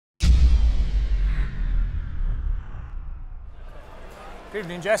Good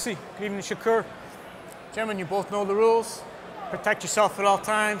evening, Jesse. Good evening, Shakur. Gentlemen, you both know the rules. Protect yourself at all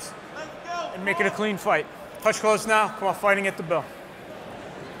times and make it a clean fight. Touch close now. Come on, fighting at the bell.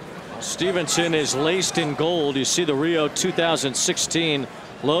 Stevenson is laced in gold. You see the Rio 2016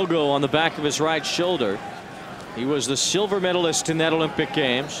 logo on the back of his right shoulder. He was the silver medalist in that Olympic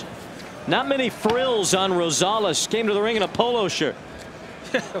Games. Not many frills on Rosales. Came to the ring in a polo shirt.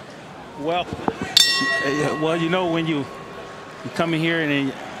 well, you know, when you come in here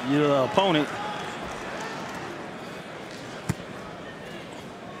and your opponent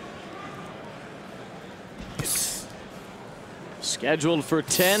scheduled for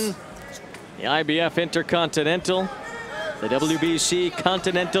 10, the IBF Intercontinental, the WBC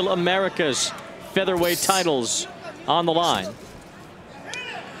Continental Americas featherweight titles on the line.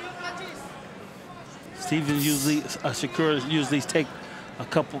 Shakur usually take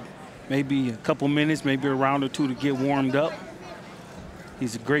maybe a couple minutes, maybe a round or two to get warmed up.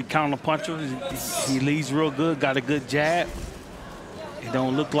 He's a great counter puncher. He leads real good, got a good jab. It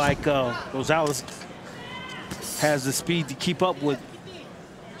don't look like Rosales has the speed to keep up with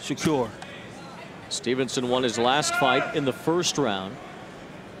Shakur. Stevenson won his last fight in the first round.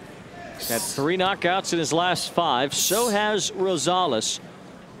 He's had 3 knockouts in his last 5. So has Rosales.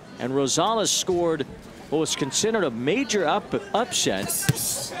 And Rosales scored what was considered a major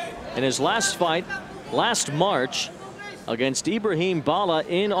upset in his last fight last March against Ibrahim Bala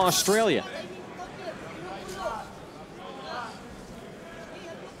in Australia.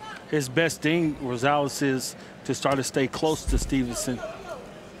 His best thing, Rosales, is to start to stay close to Stevenson.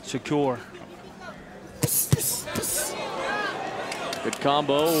 Shakur. Good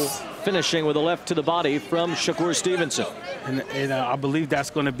combo, finishing with a left to the body from Shakur Stevenson. And I believe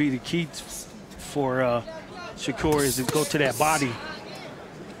that's going to be the key for Shakur, is to go to that body.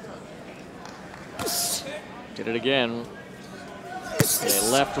 Did it again.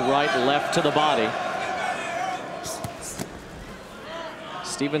 Okay, left, right, left to the body.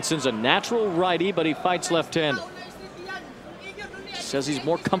 Stevenson's a natural righty, but he fights left-handed. Says he's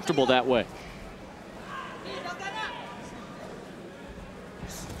more comfortable that way.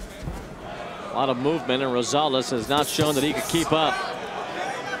 A lot of movement, and Rosales has not shown that he could keep up.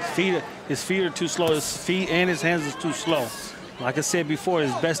 His feet are too slow. His feet and his hands are too slow. Like I said before,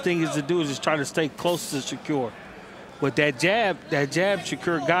 his best thing is to do is just try to stay close to Shakur. But that jab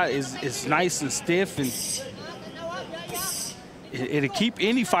Shakur got is nice and stiff, and it'll keep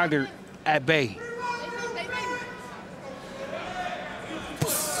any fighter at bay.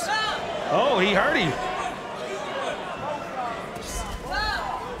 Oh, he hurt him.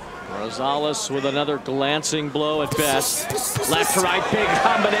 Rosales with another glancing blow at best. Left to right, big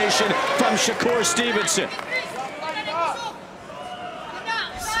combination from Shakur Stevenson.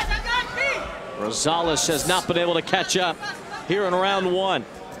 Rosales has not been able to catch up here in round 1.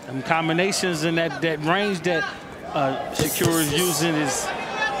 And combinations in that range that Shakur is using is...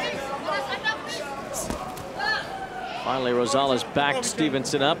 Finally, Rosales backed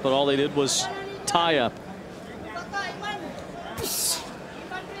Stevenson up, but all they did was tie up.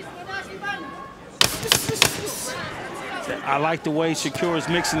 I like the way Shakur is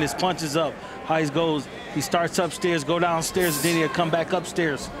mixing his punches up. How he starts upstairs, go downstairs, and then he'll come back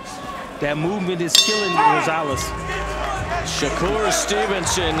upstairs. That movement is killing Rosales. Shakur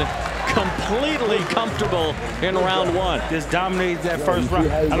Stevenson completely comfortable in round 1. Just dominated that first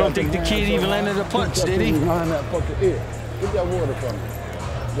round. I don't think the kid even landed a punch, did he?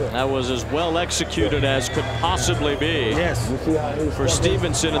 That was as well executed as could possibly be. Yes. For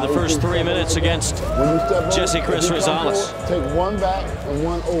Stevenson in the first 3 minutes against Jesse Chris Rosales. Take one back and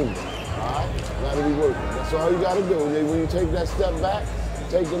one over. All right? That'll be working. That's all you got to do. When you take that step back,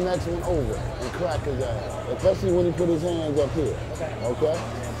 take the next one over and crack his ass. Especially when he put his hands up here. Okay?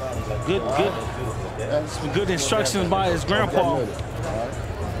 Good instructions by his grandpa.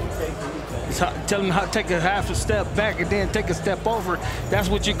 Tell him how to take a half a step back and then take a step over. That's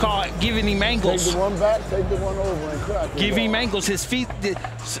what you call giving him angles. Take the one back, take the one over and crack. Give him angles. His feet,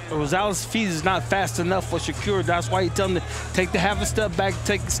 Rosales' feet is not fast enough for Shakur. That's why you tell him to take the half a step back,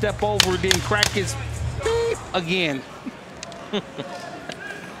 take a step over, then crack his beep again.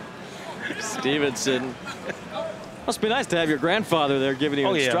 Stevenson. Must be nice to have your grandfather there giving you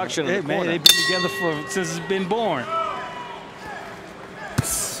instruction. Yeah. In the corner. Man, they've been together since he's been born.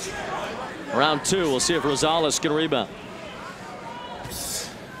 Round 2, we'll see if Rosales can rebound.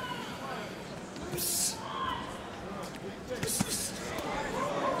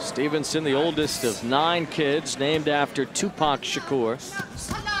 Stevenson, the oldest of 9 kids, named after Tupac Shakur.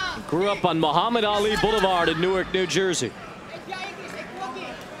 Grew up on Muhammad Ali Boulevard in Newark, New Jersey.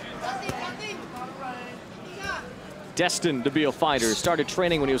 destined to be a fighter. Started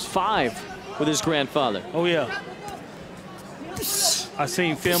training when he was 5 with his grandfather. Oh, yeah. I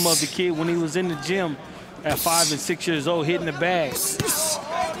seen film of the kid when he was in the gym at 5 and 6 years old hitting the bag.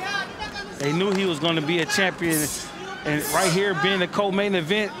 They knew he was going to be a champion. And right here, being a co-main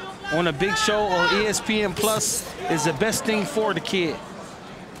event on a big show on ESPN Plus is the best thing for the kid.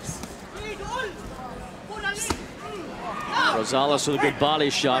 Rosales with a good body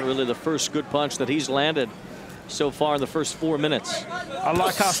shot, really the first good punch that he's landed so far in the first 4 minutes. I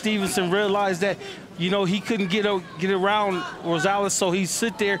like how Stevenson realized that, you know, he couldn't get around Rosales, so he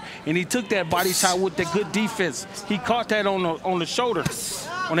sit there and he took that body shot with that good defense. He caught that on the shoulder,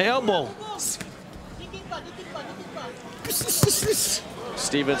 on the elbow.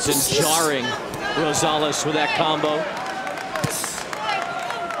 Stevenson jarring Rosales with that combo.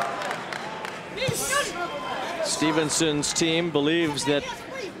 Stevenson's team believes that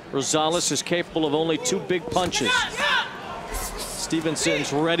Rosales is capable of only 2 big punches.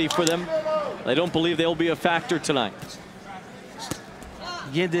 Stevenson's ready for them. They don't believe they'll be a factor tonight.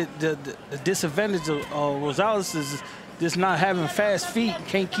 Again, the disadvantage of Rosales is just not having fast feet.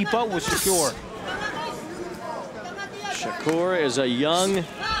 Can't keep up with Shakur. Shakur is a young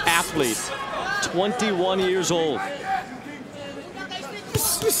athlete, 21 years old.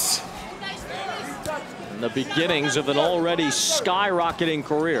 In the beginnings of an already skyrocketing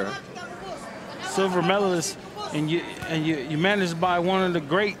career. Silver medalist, and you managed by one of the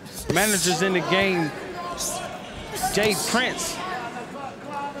great managers in the game, Jay Prince.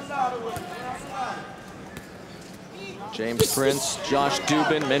 James Prince, Josh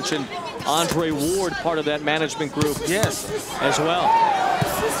Dubin mentioned Andre Ward, part of that management group. Yes, as well.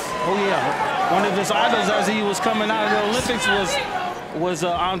 Oh yeah, one of his idols as he was coming out of the Olympics was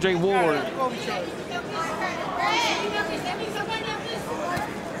Andre Ward.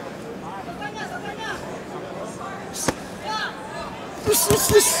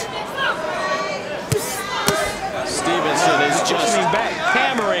 Stevenson is just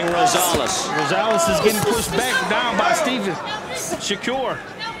hammering Rosales. Rosales is getting pushed back down by Shakur.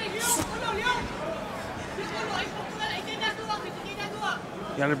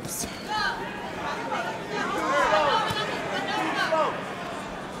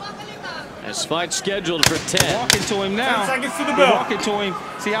 This fight scheduled for 10. Walking to him now. 10 seconds to the bell. Walking to him.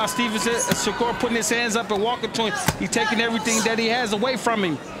 See how Stevenson, Shakur putting his hands up and walking to him. He's taking everything that he has away from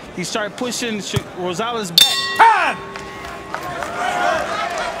him. He started pushing Rosales back.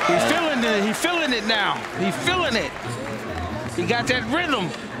 He's feeling it. He's feeling it now. He's feeling it. He got that rhythm.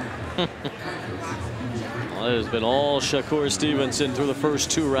 Well, it has been all Shakur Stevenson through the first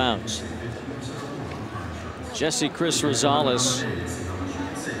 2 rounds. Chris Rosales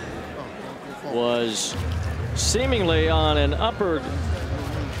was seemingly on an upward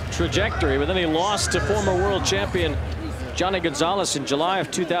trajectory, but then he lost to former world champion Johnny Gonzalez in July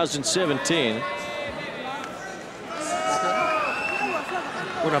of 2017.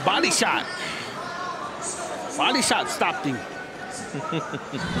 With a body shot. Body shot stopped him.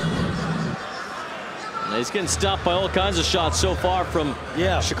 And he's getting stopped by all kinds of shots so far from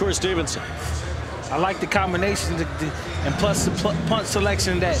Shakur Stevenson. I like the combination and plus the punch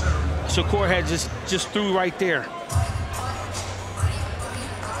selection that Shakur had just threw right there.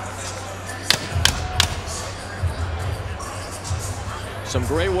 Some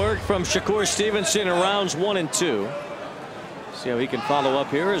great work from Shakur Stevenson in rounds 1 and 2. See how he can follow up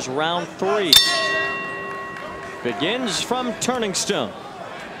here as round 3 begins from Turning Stone.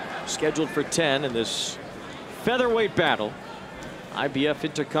 Scheduled for 10 in this featherweight battle. IBF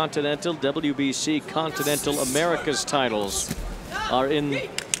Intercontinental, WBC Continental Americas titles are in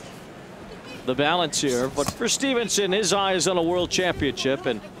the balance here. But for Stevenson, his eye is on a world championship,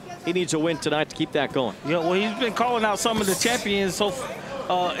 and he needs a win tonight to keep that going. Yeah, well, he's been calling out some of the champions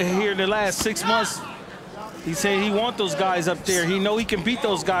here in the last 6 months. He said he wants those guys up there. He know he can beat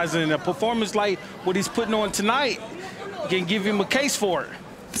those guys, and a performance like what he's putting on tonight can give him a case for it.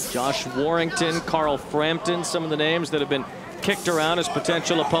 Josh Warrington, Carl Frampton, some of the names that have been kicked around as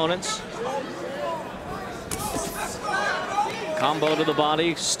potential opponents. Combo to the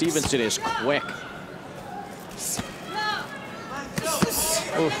body. Stevenson is quick.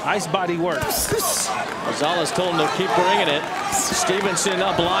 Nice body work. Rosales told him to keep bringing it. Stevenson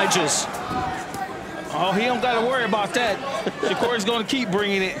obliges. Oh, he don't got to worry about that. Shakur's going to keep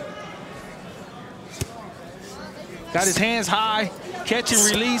bringing it. Got his hands high, catch and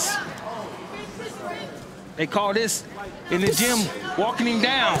release. They call this in the gym walking him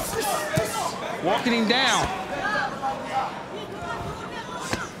down. Walking him down.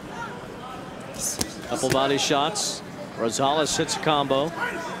 Couple body shots. Rosales hits a combo.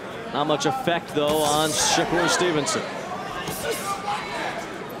 Not much effect, though, on Shakur Stevenson.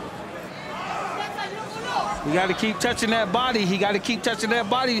 You got to keep touching that body. He got to keep touching that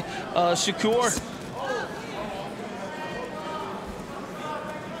body, Shakur.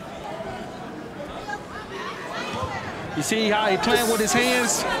 You see how he playing with his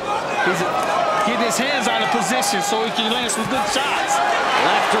hands? He's getting his hands out of position so he can land some good shots.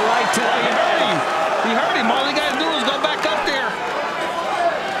 Left to right to he hurt him. He hurt him. All he got to do is go back up there.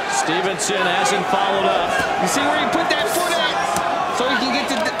 Stevenson hasn't followed up. You see where he put that foot at? So he can get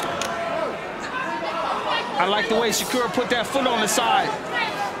to... I like the way Shakur put that foot on the side.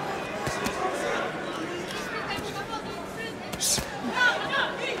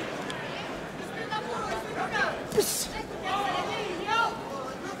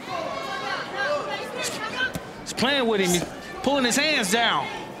 He's playing with him. He's pulling his hands down.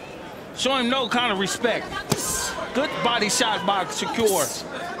 Show him no kind of respect. Good body shot by Shakur.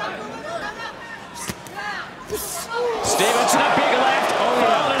 Stevenson, a big left,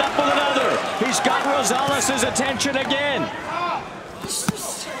 followed it up with another. He's got Rosales' attention again.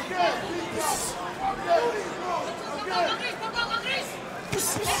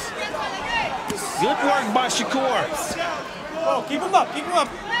 Good work by Shakur. Oh, keep him up, keep him up.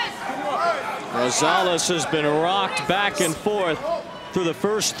 Rosales has been rocked back and forth through the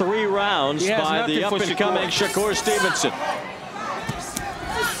first 3 rounds by the up-and-coming Shakur Stevenson.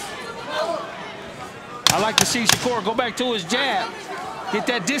 I like to see Shakur go back to his jab, get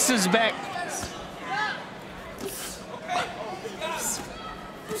that distance back.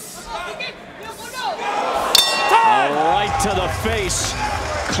 Right to the face,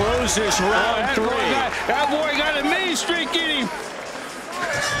 closes round 3. That boy got a mean streak in him.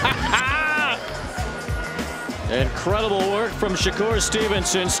 Incredible work from Shakur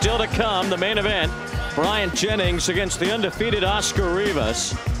Stevenson. Still to come, the main event. Bryant Jennings against the undefeated Oscar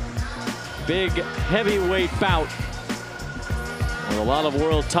Rivas. Big heavyweight bout with a lot of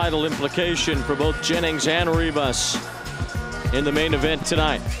world title implication for both Jennings and Rivas in the main event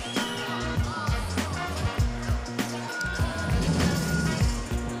tonight.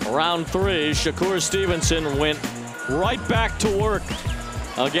 Round 3, Shakur Stevenson went right back to work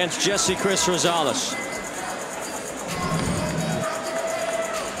against Jesse Chris Rosales.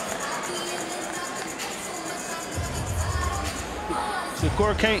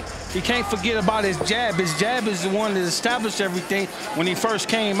 Shakur can't forget about his jab. His jab is the one that established everything when he first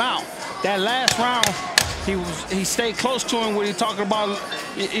came out. That last round, he stayed close to him when he talking about,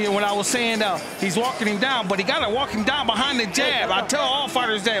 when I was saying he's walking him down, but he got to walk him down behind the jab. I tell all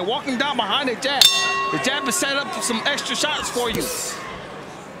fighters that, walk him down behind the jab. The jab is set up for some extra shots for you.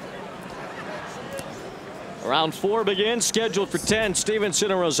 Round 4 begins, scheduled for 10, Stevenson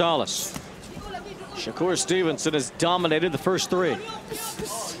and Rosales. Shakur Stevenson has dominated the first 3.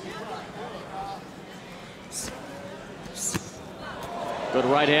 Good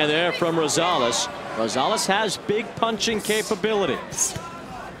right hand there from Rosales. Rosales has big punching capability.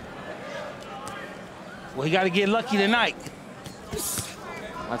 Well, he got to get lucky tonight.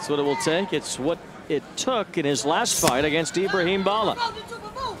 That's what it will take. It's what it took in his last fight against Ibrahim Bala.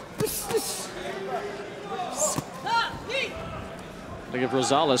 To give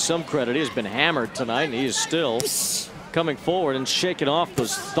Rosales some credit, he has been hammered tonight, and he is still coming forward and shaking off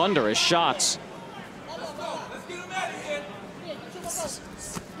those thunderous shots.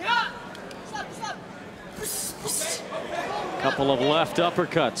 Couple of left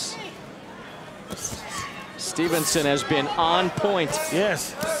uppercuts. Stevenson has been on point.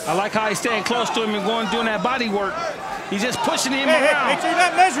 Yes, I like how he's staying close to him and doing that body work. He's just pushing him around. Hey, make sure you're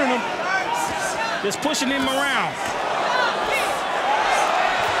not measuring him. Just pushing him around.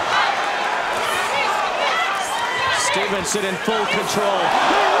 Stevenson in full control.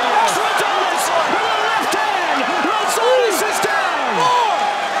 Rosales with a left hand. Rosales is down.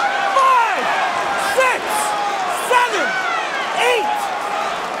 4, 5, 6, 7, 8.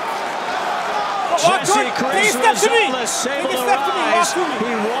 Jesse Chris Rosales able to rise.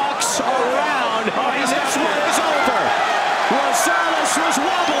 He walks around, and this one is over. Rosales was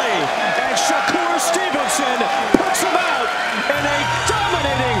wobbly, and Shakur Stevenson puts him out in a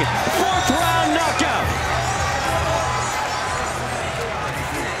dominating 4th round knockout.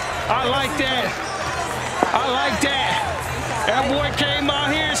 I like that. I like that. That boy came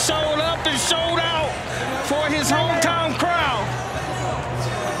out here, showed up and showed out for his hometown crowd.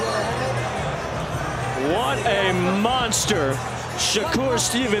 What a monster Shakur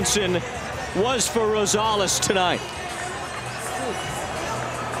Stevenson was for Rosales tonight.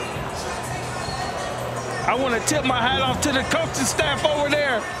 I want to tip my hat off to the coaching staff over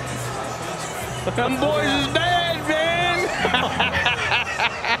there. Them boys is bad, man.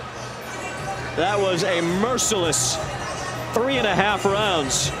 That was a merciless 3.5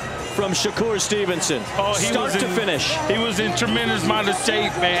 rounds from Shakur Stevenson. Oh, start to finish. He was in tremendous amount of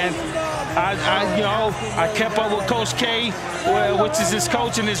shape, man. I kept up with Coach K, which is his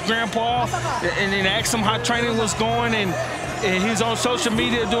coach and his grandpa, and then asked him how training was going, and he's on social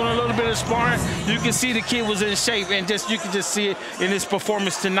media doing a little bit of sparring. You can see the kid was in shape, and you can just see it in his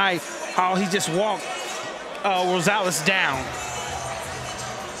performance tonight, how he just walked Rosales down.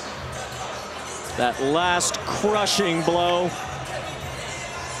 That last crushing blow.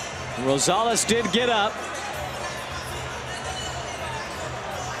 Rosales did get up,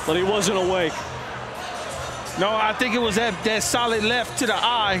 but he wasn't awake. No, I think it was that solid left to the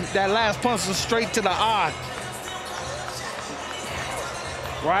eye. That last punch was straight to the eye.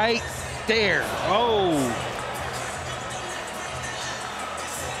 Right there. Oh.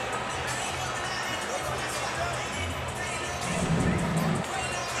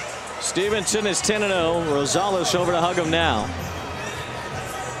 Stevenson is 10-0. Rosales over to hug him now.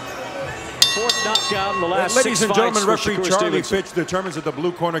 Fourth knockout in the last 6 Ladies and gentlemen, fights referee for Shakur Charlie Stevenson. Fitch determines that the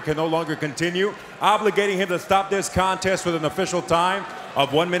blue corner can no longer continue, obligating him to stop this contest with an official time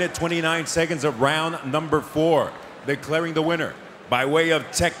of 1 minute 29 seconds of round number 4, declaring the winner by way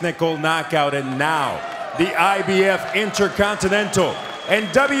of technical knockout. And now, the IBF Intercontinental and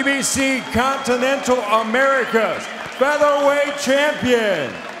WBC Continental Americas featherweight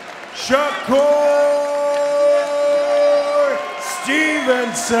champion, Shakur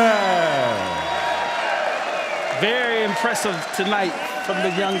Stevenson. Very impressive tonight from the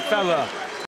young fella.